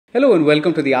Hello and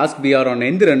welcome to the Ask BR on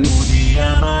Enthiran.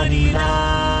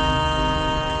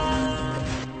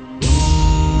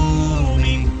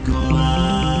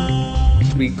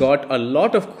 We got a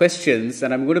lot of questions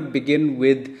and I'm going to begin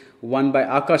with one by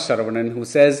Akash Saravanan who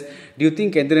says, do you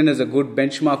think Enthiran is a good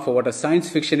benchmark for what a science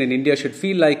fiction in India should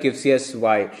feel like? If yes,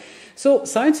 why? So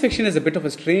science fiction is a bit of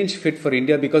a strange fit for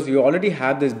India because we already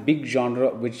have this big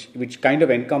genre which kind of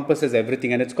encompasses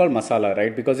everything, and it's called masala,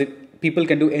 right? Because people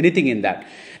can do anything in that.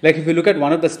 Like if you look at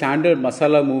one of the standard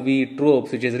masala movie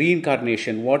tropes, which is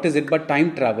reincarnation, what is it but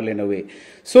time travel in a way?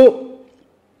 So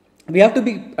we have to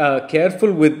be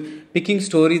careful with picking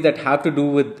stories that have to do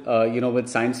with with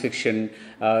science fiction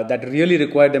that really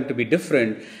require them to be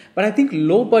different. But I think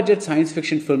low budget science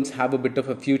fiction films have a bit of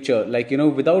a future,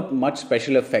 without much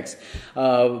special effects.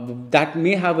 That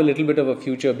may have a little bit of a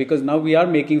future because now we are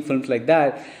making films like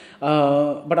that.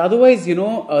 But otherwise, the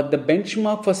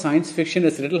benchmark for science fiction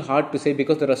is a little hard to say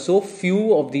because there are so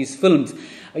few of these films.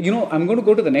 I'm going to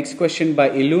go to the next question by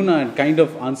Iluna and kind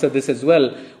of answer this as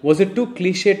well. Was it too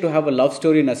cliche to have a love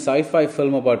story in a sci-fi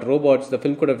film about robots? The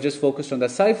film could have just focused on the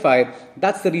sci-fi.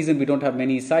 That's the reason we don't have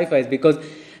many sci-fis, because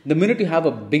the minute you have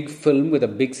a big film with a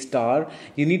big star,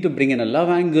 you need to bring in a love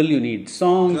angle, you need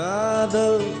songs.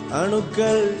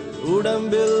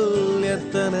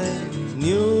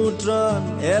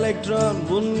 Neutron, electron,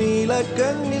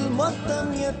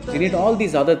 you need all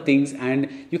these other things, and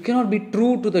you cannot be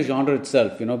true to the genre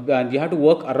itself, and you have to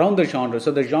work around the genre. So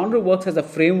the genre works as a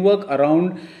framework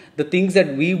around the things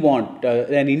that we want,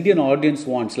 an Indian audience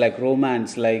wants, like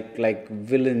romance, like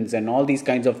villains and all these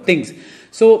kinds of things.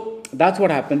 So that's what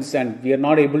happens, and we are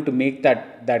not able to make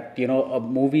that a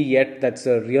movie yet that's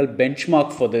a real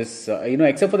benchmark for this,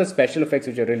 except for the special effects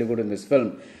which are really good in this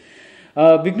film.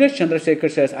 Vignesh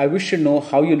Chandrasekhar says, I wish to know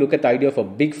how you look at the idea of a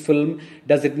big film.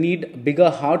 Does it need bigger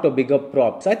heart or bigger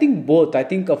props? I think both. I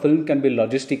think a film can be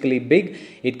logistically big,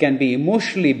 it can be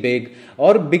emotionally big,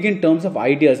 or big in terms of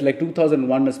ideas, like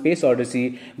 2001 A Space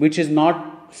Odyssey, which is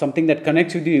not something that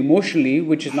connects with you emotionally,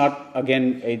 which is not,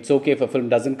 again, it's okay if a film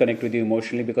doesn't connect with you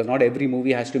emotionally because not every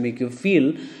movie has to make you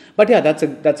feel. But yeah, that's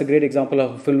a great example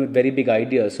of a film with very big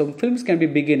ideas. So films can be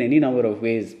big in any number of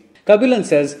ways. Kabilan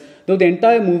says, though the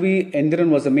entire movie Enthiran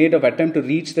was a made of attempt to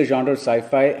reach the genre of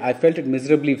sci-fi, I felt it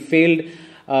miserably failed.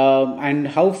 And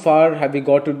how far have we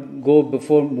got to go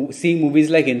before seeing movies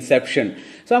like Inception?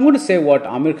 So I'm going to say what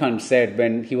Amir Khan said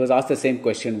when he was asked the same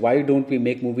question, why don't we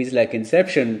make movies like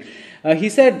Inception? He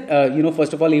said,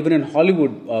 first of all, even in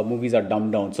Hollywood, movies are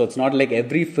dumbed down. So it's not like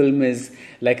every film is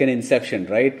like an Inception,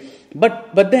 right?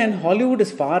 But then Hollywood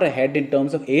is far ahead in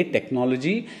terms of A,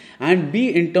 technology, and B,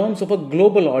 in terms of a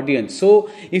global audience. So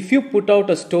if you put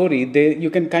out a story, you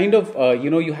can kind of,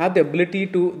 you have the ability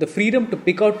the freedom to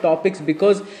pick out topics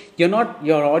because your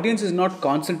audience is not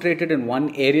concentrated in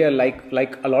one area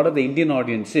like a lot of the Indian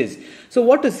audience is.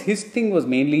 So his thing was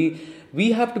mainly,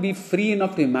 we have to be free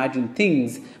enough to imagine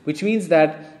things, which means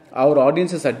that our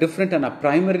audiences are different, and our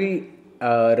primary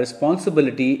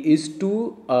responsibility is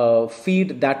to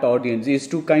feed that audience, is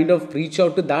to kind of reach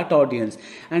out to that audience.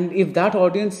 And if that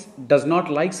audience does not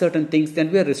like certain things,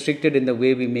 then we are restricted in the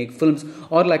way we make films.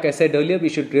 Or like I said earlier, we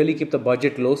should really keep the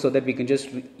budget low so that we can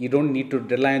you don't need to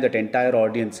rely on that entire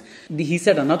audience. He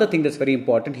said another thing that's very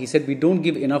important. He said we don't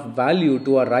give enough value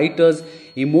to our writers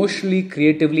emotionally,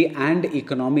 creatively and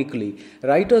economically.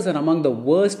 Writers are among the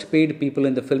worst paid people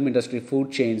in the film industry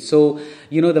food chain. So,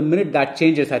 the minute that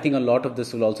changes, I think a lot of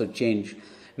this will also change.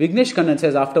 Vignesh Kannan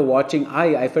says, after watching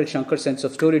I felt Shankar's sense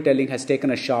of storytelling has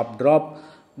taken a sharp drop.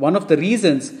 One of the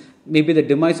reasons may be the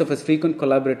demise of his frequent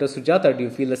collaborator Sujatha. Do you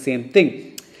feel the same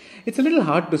thing? It's a little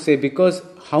hard to say because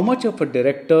how much of a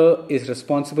director is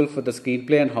responsible for the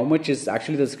screenplay and how much is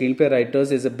actually the screenplay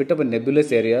writers is a bit of a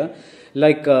nebulous area.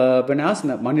 Like when I asked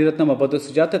Mani Ratnam about the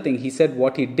Sujatha thing, he said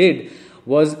what he did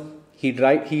was he'd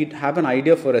have an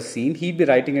idea for a scene, he'd be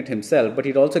writing it himself, but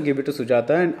he'd also give it to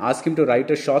Sujatha and ask him to write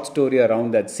a short story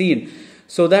around that scene.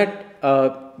 So that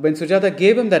when Sujatha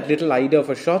gave him that little idea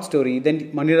of a short story, then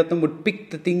Mani Ratnam would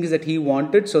pick the things that he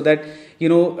wanted so that,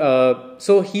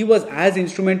 so he was as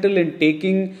instrumental in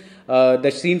taking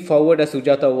the scene forward as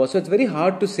Sujatha was. So it's very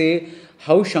hard to say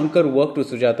how Shankar worked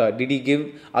with Sujatha. Did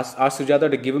he ask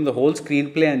Sujatha to give him the whole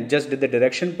screenplay and just did the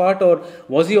direction part, or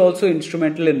was he also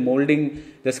instrumental in molding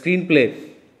the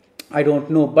screenplay? I don't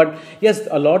know. But yes,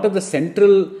 a lot of the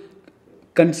central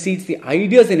conceits, the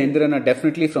ideas in Enthiran are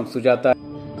definitely from Sujatha.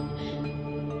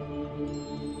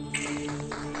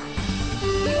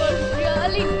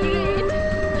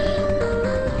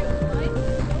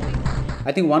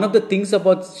 I think one of the things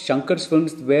about Shankar's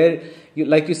films where,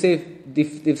 like you say,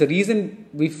 if the reason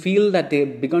we feel that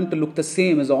they've begun to look the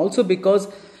same is also because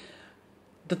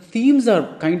the themes are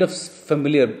kind of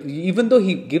familiar, even though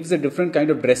he gives a different kind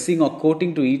of dressing or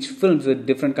coating to each film with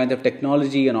different kinds of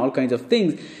technology and all kinds of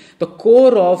things. The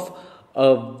core of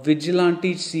a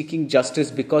vigilante seeking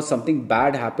justice because something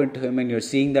bad happened to him, and you're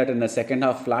seeing that in a second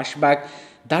half flashback.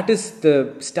 That is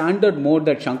the standard mode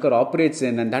that Shankar operates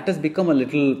in, and that has become a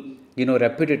little,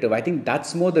 repetitive. I think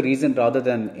that's more the reason rather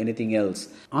than anything else.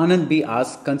 Anand B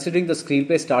asks, considering the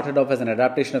screenplay started off as an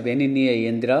adaptation of Yeniniya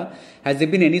Yendra, has there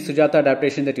been any Sujatha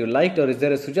adaptation that you liked, or is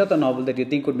there a Sujatha novel that you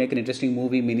think could make an interesting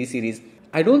movie, miniseries?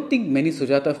 I don't think many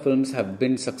Sujatha films have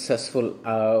been successful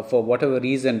for whatever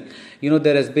reason.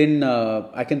 There has been,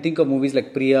 I can think of movies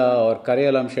like Priya or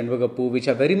Karayalam Shenvagapu, which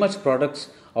are very much products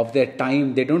of their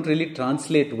time. They don't really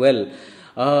translate well.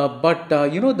 But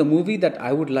the movie that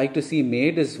I would like to see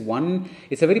made is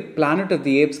it's a very Planet of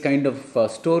the Apes kind of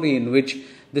story in which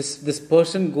this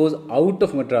person goes out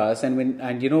of Madras and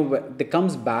they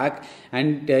comes back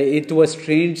and into a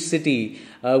strange city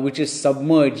which is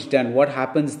submerged, and what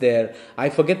happens there. I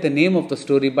forget the name of the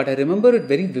story, but I remember it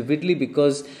very vividly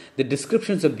because the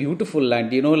descriptions are beautiful,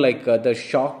 and the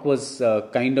shock was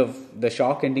the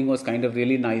shock ending was kind of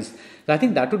really nice. So I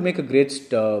think that would make a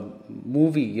great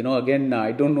movie. Again,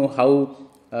 I don't know how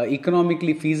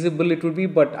economically feasible it would be,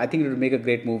 but I think it would make a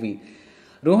great movie.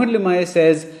 Rohan Limaya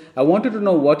says, I wanted to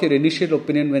know what your initial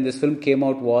opinion when this film came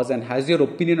out was, and has your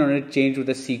opinion on it changed with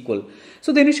the sequel?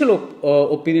 So the initial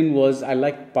opinion was, I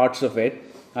liked parts of it.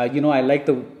 I like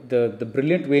the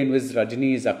brilliant way in which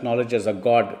Rajini is acknowledged as a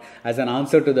god, as an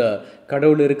answer to the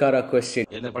Kadavul Irukara question.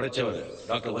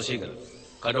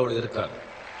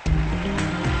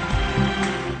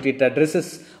 It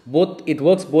addresses both, it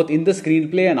works both in the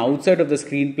screenplay and outside of the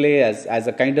screenplay as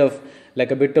a kind of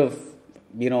like a bit of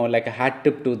like a hat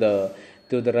tip to the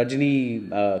Rajini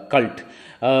cult.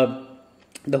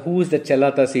 The Who's the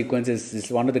Chelata sequence is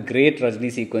one of the great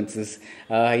Rajini sequences.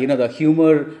 The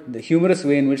humorous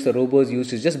way in which the robo is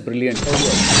used is just brilliant.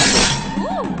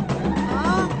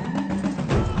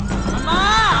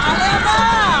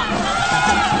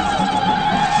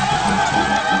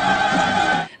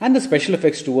 And the special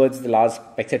effects towards the last,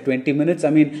 20 minutes,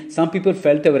 some people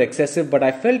felt they were excessive, but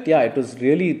I felt, it was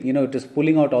really, it was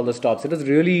pulling out all the stops. It was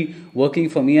really working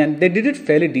for me, and they did it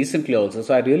fairly decently also,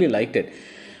 so I really liked it.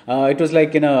 It was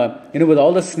like, with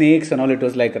all the snakes and all, it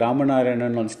was like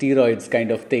Ramanarayanan on steroids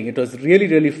kind of thing. It was really,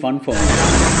 really fun for me.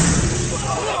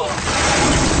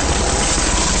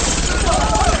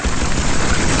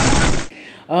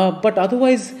 But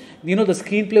otherwise, the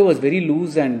screenplay was very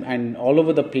loose and all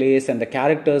over the place, and the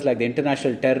characters like the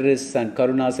international terrorists and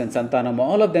Karunas and Santhanam,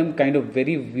 all of them kind of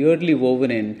very weirdly woven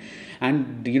in.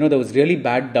 And, there was really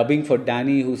bad dubbing for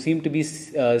Danny, who seemed to be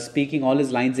speaking all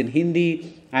his lines in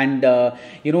Hindi. And,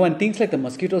 and things like the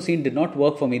mosquito scene did not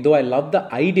work for me, though I loved the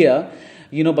idea,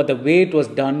 but the way it was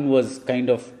done was kind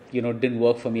of, didn't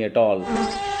work for me at all.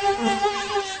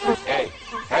 Hey,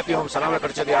 happy home, Sanam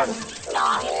Kadchadiyar.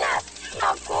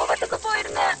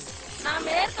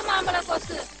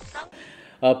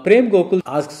 Prem Gokul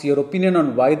asks your opinion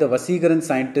on why the Vasigaran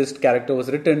scientist character was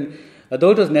written.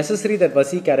 Though it was necessary that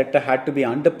Vasi character had to be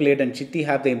underplayed and Chitti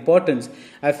have the importance,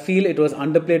 I feel it was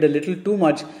underplayed a little too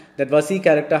much, that Vasi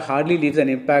character hardly leaves an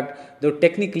impact, though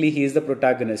technically he is the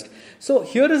protagonist. So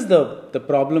here is the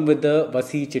problem with the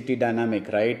Vasi Chitti dynamic,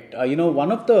 right?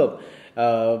 One of the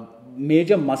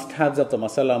major must-haves of the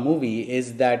Masala movie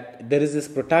is that there is this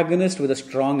protagonist with a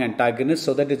strong antagonist,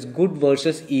 so that it's good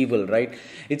versus evil, right?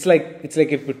 It's like if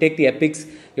you take the epics,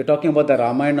 you're talking about the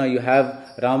Ramayana, you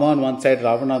have Rama on one side,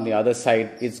 Ravana on the other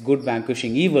side. It's good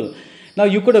vanquishing evil. Now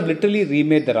you could have literally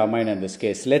remade the Ramayana in this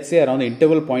case. Let's say around the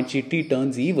interval point, Chitti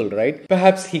turns evil, right?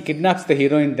 Perhaps he kidnaps the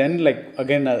heroine, then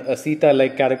again a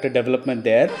Sita-like character development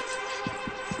there.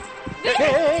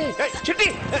 Hey,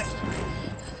 Chitti!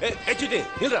 Hey, Chitti,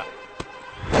 Hilra!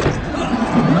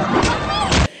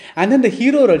 And then the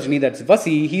hero Rajini, that's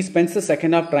Vasi, he spends the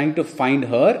second half trying to find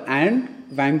her and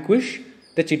vanquish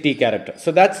the Chitti character.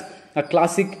 So that's a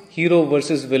classic hero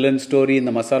versus villain story in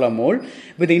the Masala mold,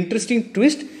 with the interesting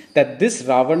twist that this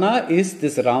Ravana is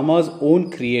this Rama's own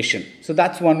creation. So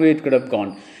that's one way it could have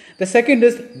gone. The second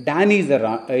is Danny is the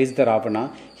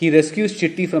Ravana. He rescues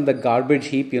Chitti from the garbage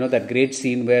heap, that great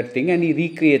scene where and he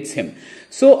recreates him.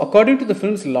 So according to the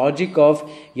film's logic of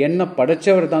Yenna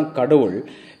Padachavardhan Kadavul,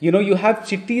 you have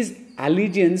Chitti's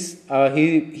allegiance,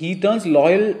 he turns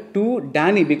loyal to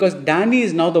Danny because Danny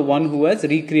is now the one who has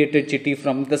recreated Chitti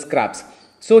from the scraps.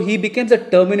 So he becomes a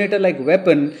Terminator-like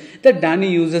weapon that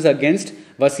Danny uses against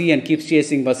Vasi and keeps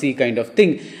chasing Vasi kind of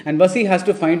thing. And Vasi has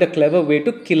to find a clever way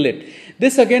to kill it.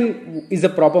 This again is a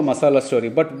proper masala story.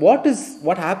 But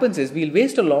what happens is we'll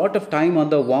waste a lot of time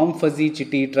on the warm fuzzy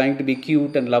chitty trying to be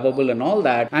cute and lovable and all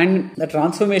that. And the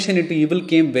transformation into evil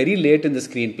came very late in the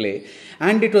screenplay.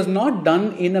 And it was not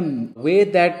done in a way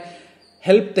that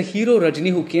helped the hero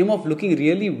Rajini, who came off looking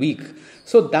really weak.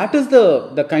 So that is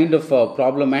the kind of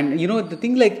problem. And the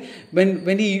thing, like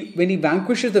when he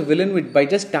vanquishes the villain by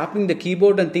just tapping the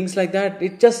keyboard and things like that,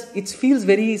 it feels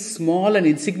very small and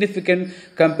insignificant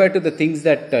compared to the things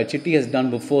that Chitti has done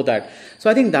before that. So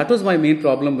I think that was my main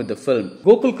problem with the film.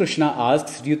 Gokul Krishna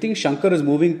asks, do you think Shankar is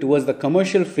moving towards the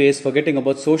commercial phase, forgetting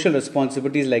about social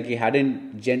responsibilities like he had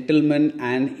in Gentleman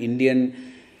and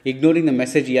Indian, ignoring the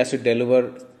message he has to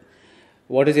deliver?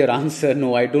 What is your answer?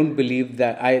 No, I don't believe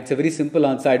that. It's a very simple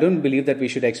answer. I don't believe that we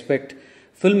should expect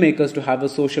filmmakers to have a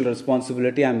social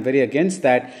responsibility. I'm very against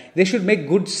that. They should make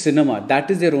good cinema.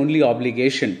 That is their only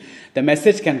obligation. The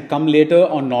message can come later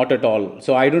or not at all.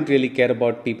 So I don't really care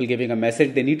about people giving a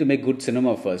message. They need to make good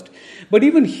cinema first. But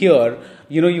even here,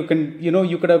 he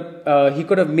could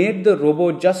have made the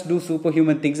robot just do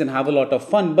superhuman things and have a lot of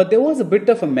fun. But there was a bit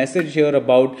of a message here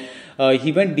about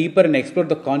he went deeper and explored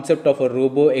the concept of a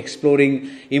robo exploring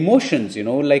emotions.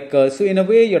 So in a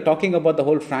way you're talking about the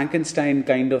whole Frankenstein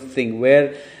kind of thing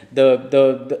where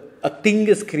a thing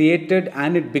is created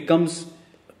and it becomes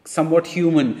somewhat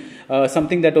human,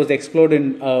 something that was explored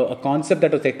in a concept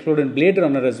that was explored in Blade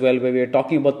Runner as well, where we are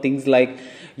talking about things like,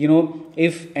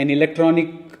 if an electronic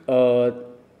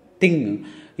thing,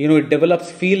 it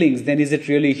develops feelings, then is it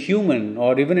really human?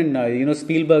 Or even in,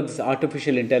 Spielberg's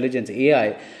artificial intelligence,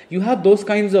 AI, you have those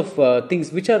kinds of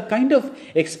things which are kind of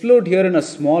explored here in a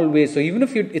small way. So even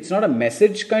if it's not a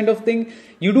message kind of thing,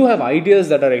 you do have ideas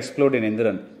that are explored in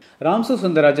Enthiran. Ramsu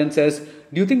Sundarajan says,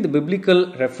 do you think the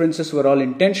biblical references were all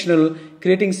intentional,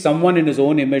 creating someone in his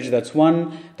own image? That's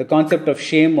one. The concept of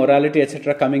shame, morality,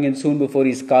 etc. coming in soon before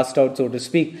he's cast out, so to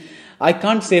speak. I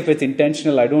can't say if it's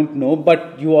intentional, I don't know,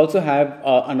 but you also have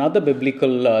another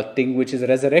biblical thing, which is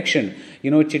resurrection.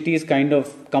 Chitti is kind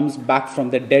of comes back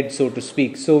from the dead, so to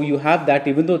speak. So you have that,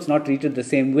 even though it's not treated the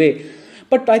same way.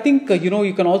 But I think,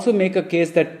 you can also make a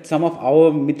case that some of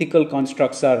our mythical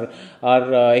constructs are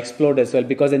explored as well.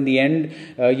 Because in the end,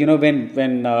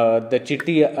 when the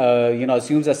Chitti,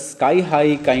 assumes a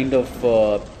sky-high kind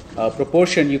of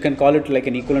proportion, you can call it like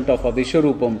an equivalent of a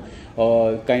Vishwarupam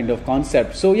kind of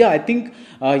concept. So yeah, I think,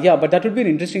 but that would be an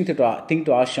interesting thing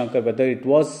to ask Shankar, whether it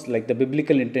was like the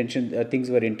biblical intention, things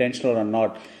were intentional or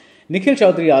not. Nikhil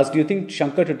Chaudhary asked, do you think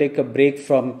Shankar to take a break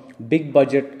from big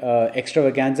budget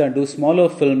extravaganza and do smaller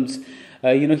films?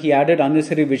 He added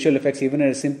unnecessary visual effects even in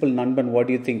a simple Nanban. What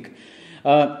do you think?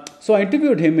 So I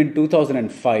interviewed him in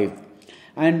 2005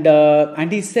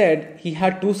 and he said he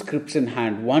had two scripts in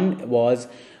hand. One was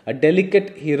a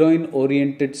delicate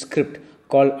heroine-oriented script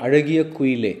called Adagiya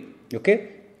Kuile. Okay?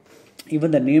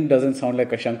 Even the name doesn't sound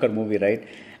like a Shankar movie, right?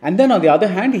 And then on the other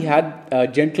hand, he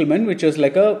had Gentleman, which was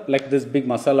like this big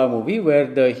masala movie where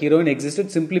the heroine existed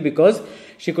simply because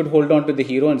she could hold on to the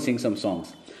hero and sing some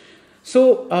songs.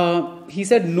 So he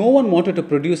said no one wanted to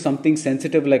produce something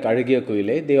sensitive like Adagiya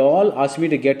Kuile. They all asked me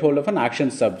to get hold of an action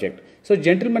subject. So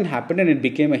Gentleman happened and it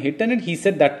became a hit, and then he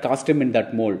said that cast him in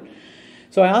that mold.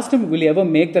 So I asked him, will you ever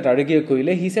make that Adagiya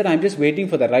Kuile? He said, I'm just waiting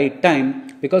for the right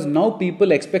time because now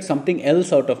people expect something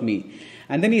else out of me.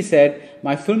 And then he said,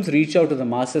 my films reach out to the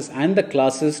masses and the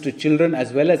classes, to children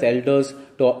as well as elders,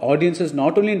 to audiences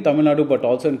not only in Tamil Nadu but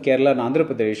also in Kerala and Andhra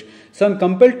Pradesh. So I'm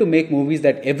compelled to make movies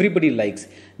that everybody likes.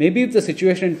 Maybe if the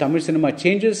situation in Tamil cinema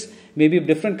changes, maybe if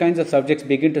different kinds of subjects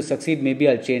begin to succeed, maybe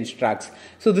I'll change tracks.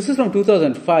 So this is from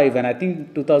 2005, and I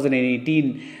think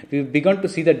 2018, we've begun to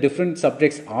see that different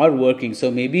subjects are working.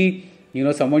 So maybe,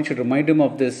 someone should remind him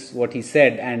of this, what he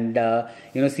said, and,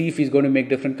 see if he's going to make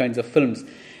different kinds of films.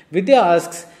 Vidya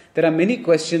asks, there are many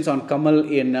questions on Kamal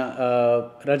in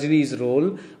Rajini's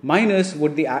role. Mine is,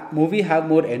 would the movie have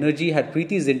more energy had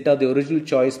Preeti Zinta, the original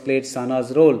choice, played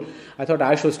Sana's role? I thought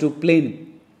Ash was too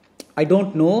plain. I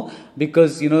don't know,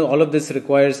 because all of this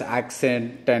requires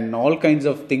accent and all kinds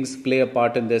of things play a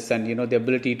part in this, and the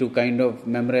ability to kind of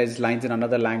memorize lines in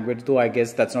another language, though I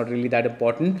guess that's not really that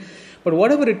important. But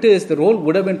whatever it is, the role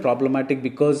would have been problematic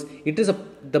because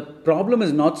the problem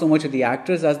is not so much the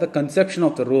actors as the conception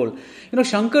of the role.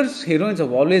 Shankar's heroines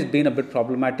have always been a bit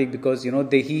problematic because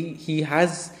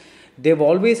they've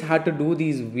always had to do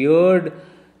these weird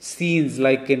scenes.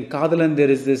 Like in Kadalan, there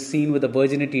is this scene with the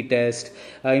virginity test.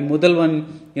 In Mudalvan,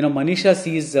 Manisha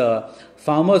sees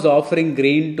farmers offering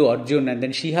grain to Arjun, and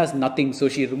then she has nothing, so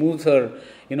she removes her,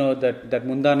 that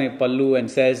mundane pallu and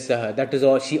says that is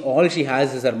all she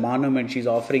has is her manam, and she's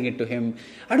offering it to him.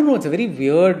 I don't know, it's a very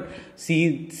weird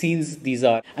scenes these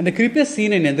are. And the creepiest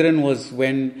scene in Enthiran was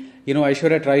when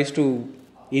Aishwarya tries to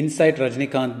incite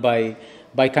Rajinikanth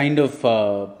by kind of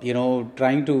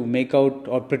trying to make out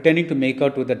or pretending to make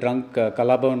out with the drunk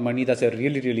Kalabhavan Mani. That's a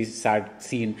really, really sad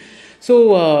scene.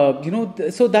 So,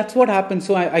 so that's what happens.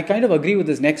 So I kind of agree with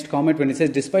this next comment when it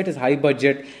says, despite his high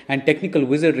budget and technical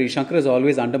wizardry, Shankar has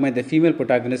always undermined the female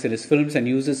protagonist in his films and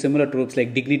uses similar tropes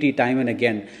like dignity time and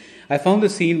again. I found the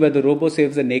scene where the robo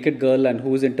saves a naked girl and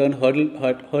who is in turn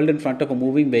hurled in front of a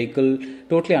moving vehicle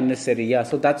totally unnecessary. Yeah,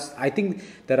 so I think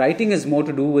the writing is more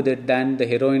to do with it than the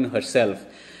heroine herself.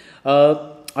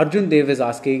 Arjun Dev is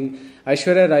asking,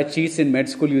 Aishwarya Rai cheats in med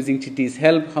school using Chitti's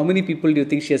help. How many people do you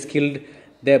think she has killed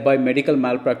there by medical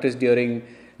malpractice during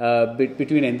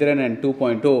between Enthiran and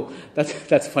 2.0?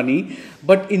 That's funny.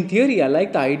 But in theory, I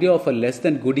like the idea of a less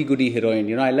than goody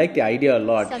heroine. I like the idea a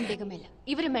lot.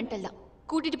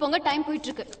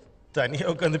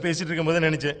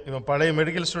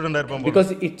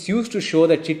 Because it's used to show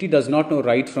that Chitti does not know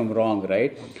right from wrong,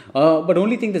 right? But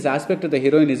only thing, this aspect of the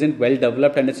heroine isn't well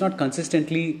developed and it's not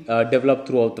consistently developed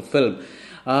throughout the film.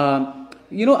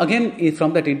 Again,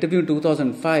 from that interview in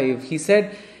 2005, he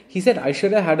said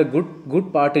Aishwarya had a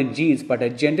good part in Genes, but I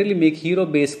generally make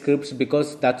hero-based scripts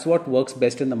because that's what works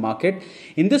best in the market.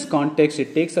 In this context,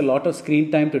 it takes a lot of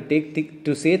screen time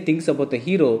to say things about the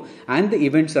hero and the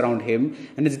events around him,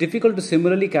 and it's difficult to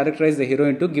similarly characterize the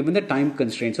heroine too, given the time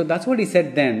constraint. So that's what he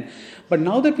said then. But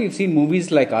now that we've seen movies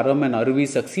like Aram and Aruvi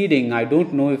succeeding, I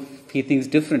don't know if he thinks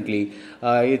differently.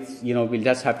 We'll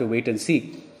just have to wait and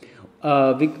see.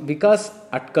 Vikas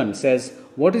Atkan says,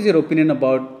 what is your opinion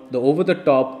about the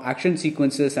over-the-top action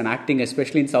sequences and acting,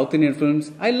 especially in South Indian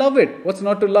films? I love it. What's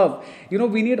not to love?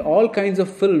 We need all kinds of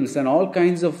films and all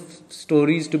kinds of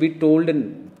stories to be told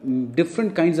in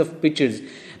different kinds of pitches.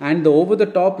 And the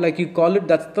over-the-top, like you call it,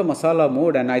 that's the masala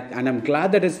mode. And I'm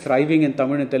glad that it's thriving in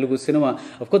Tamil and Telugu cinema.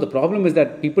 Of course, the problem is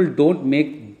that people don't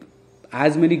make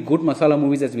as many good masala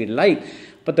movies as we like.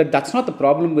 But that's not the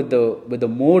problem with the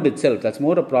mode itself. That's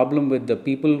more a problem with the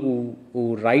people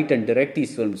who write and direct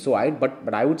these films. So I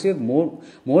would say more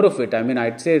of it.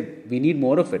 I'd say we need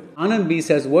more of it. Anand B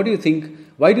says, why do you think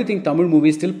Tamil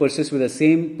movies still persist with the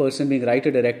same person being writer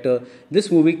director?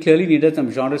 This movie clearly needed some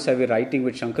genre-savvy writing,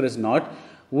 which Shankar is not.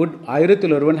 Would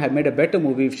Ayurathil Oruvan have made a better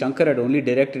movie if Shankar had only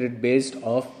directed it based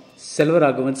off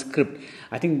Selvaraghavan's script?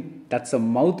 I think that's a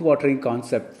mouth-watering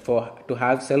concept to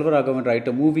have Selvaraghavan write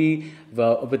a movie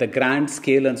with a grand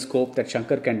scale and scope that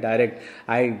Shankar can direct.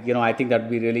 I think that would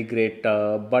be really great.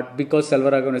 But because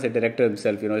Selvaraghavan is a director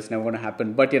himself, it's never going to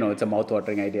happen. But it's a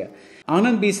mouth-watering idea.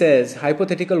 Anand B says,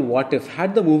 hypothetical what if,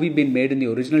 had the movie been made in the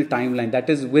original timeline, that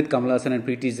is with Kamal Haasan and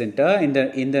Preeti Zinta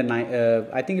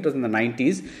I think it was in the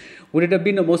 90s, would it have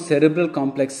been a more cerebral,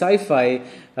 complex sci-fi?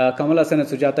 Kamal Haasan and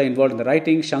Sujatha involved in the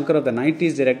writing, Shankar of the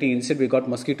 90s directing, instead we got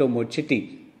Mosquito Mode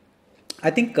Chitti. I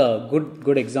think a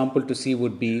good example to see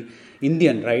would be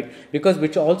Indian, right? Because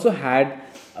which also had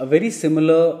a very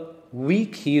similar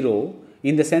weak hero,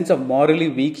 in the sense of morally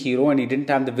weak hero, and he didn't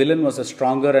have, the villain was a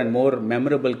stronger and more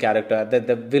memorable character.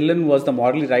 The villain was the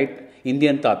morally right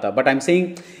Indian Tata. But I'm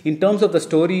saying in terms of the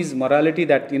story's morality,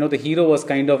 that the hero was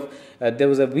kind of there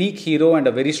was a weak hero and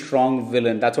a very strong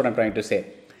villain. That's what I'm trying to say.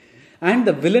 And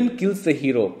the villain kills the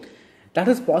hero. That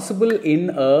is possible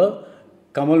in a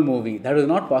Kamal movie. That is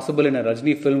not possible in a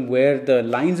Rajini film, where the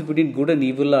lines between good and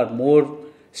evil are more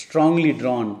strongly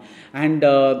drawn. And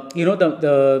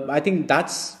I think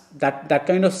that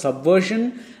kind of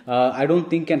subversion I don't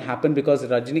think can happen, because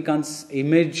Rajinikanth's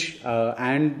image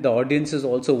and the audiences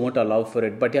also won't allow for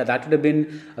it. But yeah, that would have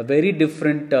been a very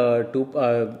different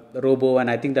robo, and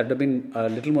I think that would have been a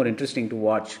little more interesting to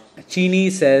watch. Chini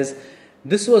says,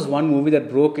 this was one movie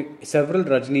that broke several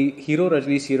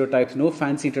Rajini stereotypes. No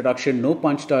fancy introduction, no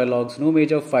punch dialogues, no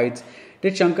major fights.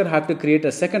 Did Shankar have to create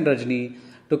a second Rajini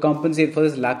to compensate for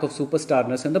his lack of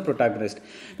superstarness in the protagonist?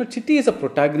 Now, Chitti as a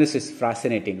protagonist is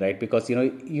fascinating, right? Because,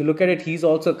 you look at it, he's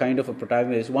also kind of a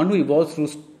protagonist, one who evolves through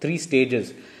 3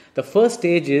 stages. The first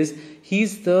stage is,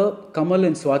 he's the Kamal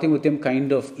and Swati Mutyam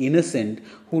kind of innocent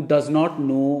who does not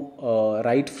know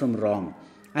right from wrong.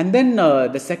 And then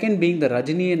the second being the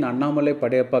Rajini and Annamalai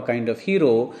Padayappa kind of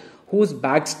hero, who's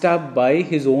backstabbed by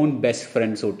his own best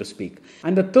friend, so to speak.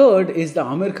 And the third is the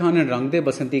Amir Khan and Rang De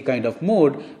Basanti kind of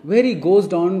mode, where he goes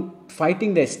down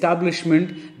fighting the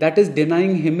establishment that is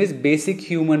denying him his basic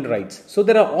human rights. So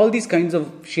there are all these kinds of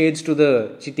shades to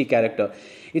the Chitti character.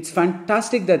 It's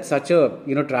fantastic that such a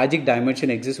tragic dimension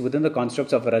exists within the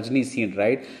constructs of a Rajini scene,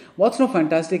 right? What's not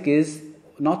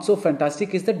so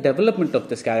fantastic is the development of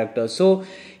this character. So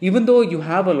even though you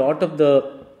have a lot of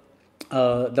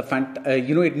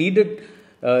it needed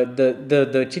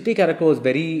the Chitti character was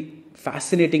very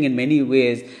fascinating in many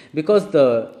ways, because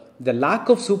the lack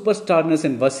of superstarness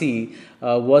in Vasi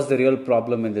was the real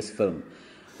problem in this film.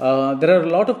 There are a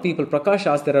lot of people, Prakash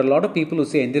asked, there are a lot of people who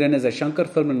say Enthiran is a Shankar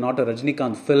film and not a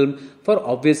Rajinikanth film for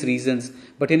obvious reasons.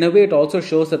 But in a way it also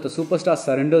shows that the superstar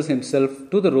surrenders himself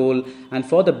to the role and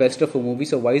for the best of a movie.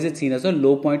 So why is it seen as a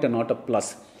low point and not a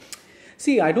plus?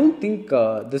 See, I don't think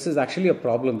this is actually a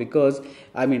problem, because,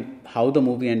 how the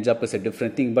movie ends up is a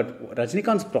different thing. But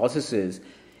Rajinikanth's process is,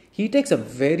 he takes a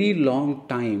very long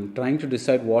time trying to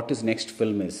decide what his next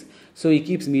film is. So he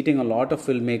keeps meeting a lot of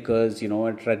filmmakers,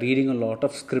 and reading a lot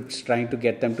of scripts, trying to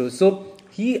get them to. So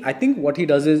I think what he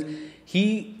does is,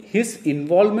 his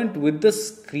involvement with the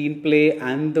screenplay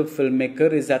and the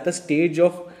filmmaker is at the stage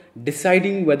of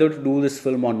deciding whether to do this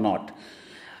film or not.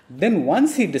 Then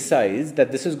once he decides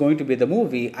that this is going to be the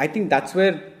movie, I think that's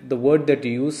where the word that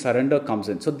you use, surrender, comes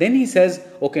in. So then he says,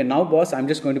 okay, now boss, I'm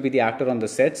just going to be the actor on the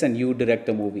sets and you direct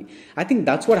the movie. I think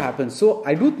that's what happens. So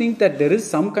I do think that there is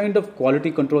some kind of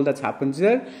quality control that happens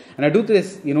there. And I do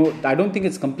this, I don't think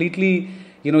it's completely,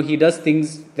 he does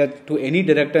things that to any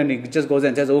director and he just goes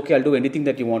and says, okay, I'll do anything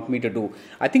that you want me to do.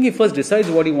 I think he first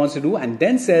decides what he wants to do and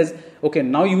then says, okay,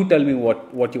 now you tell me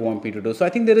what you want me to do. So I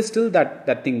think there is still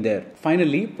that thing there.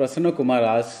 Finally, Prasanna Kumar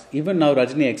asks, even now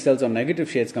Rajini excels on negative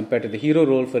shades compared to the hero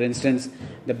role, for instance,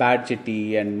 the bad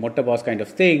Chitti and Motta Boss kind of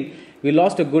thing. We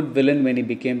lost a good villain when he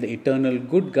became the eternal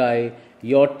good guy.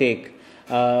 Your take?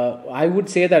 I would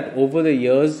say that over the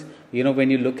years, when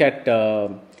you look at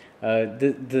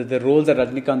the roles that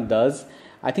Rajinikanth does,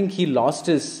 I think he lost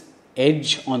his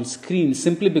edge on screen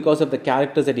simply because of the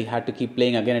characters that he had to keep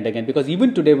playing again and again. Because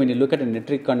even today, when you look at a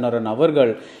Netrikanna or an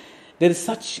Avargal, there is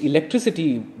such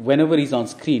electricity whenever he's on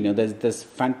screen. There's this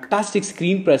fantastic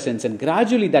screen presence, and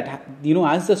gradually that,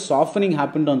 as the softening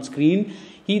happened on screen,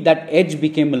 that edge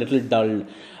became a little dull.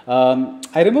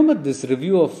 I remember this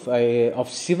review of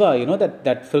Shiva,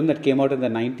 that film that came out in the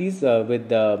 90s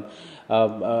with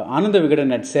Ananda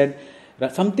Vigadan had said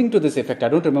something to this effect. I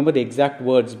don't remember the exact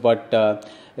words, but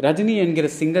Rajini என்கிற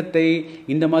சிங்கத்தை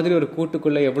இந்த மாதிரி ஒரு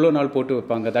கூட்டுக்குள்ள எவ்வளவு நாள் போட்டு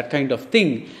வைப்பாங்க, that kind of thing.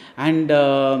 And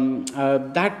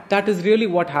that is really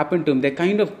what happened to him. They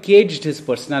kind of caged his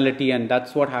personality, and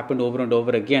that's what happened over and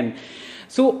over again.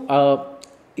 So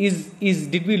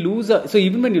did we lose? So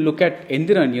even when you look at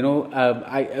Enthiran,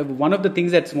 one of the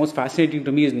things that's most fascinating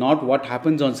to me is not what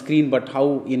happens on screen, but how,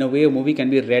 in a way, a movie can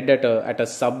be read at a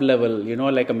sub level,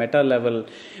 like a meta level,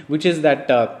 which is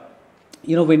that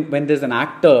when there's an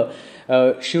actor,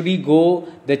 should he go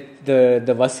the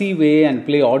Vasi way and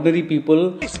play ordinary people,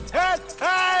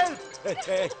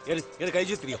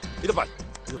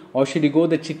 or should he go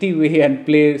the Chitti way and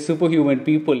play superhuman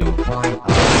people?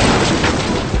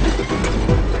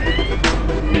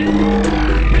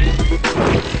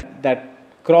 That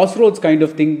crossroads kind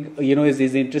of thing,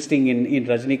 is interesting in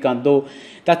Rajinikanth. Though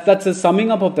that's a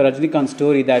summing up of the Rajinikanth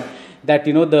story, that at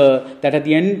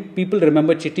the end people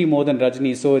remember Chitti more than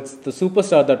Rajini. So it's the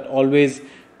superstar that always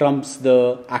trumps the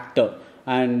actor,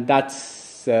 and that's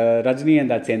Rajini and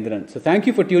that's Enthiran. So thank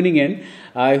you for tuning in.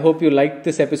 I hope you liked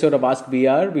this episode of Ask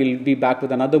BR. We'll be back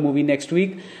with another movie next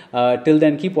week. Till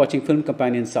then, keep watching Film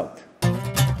Companion South.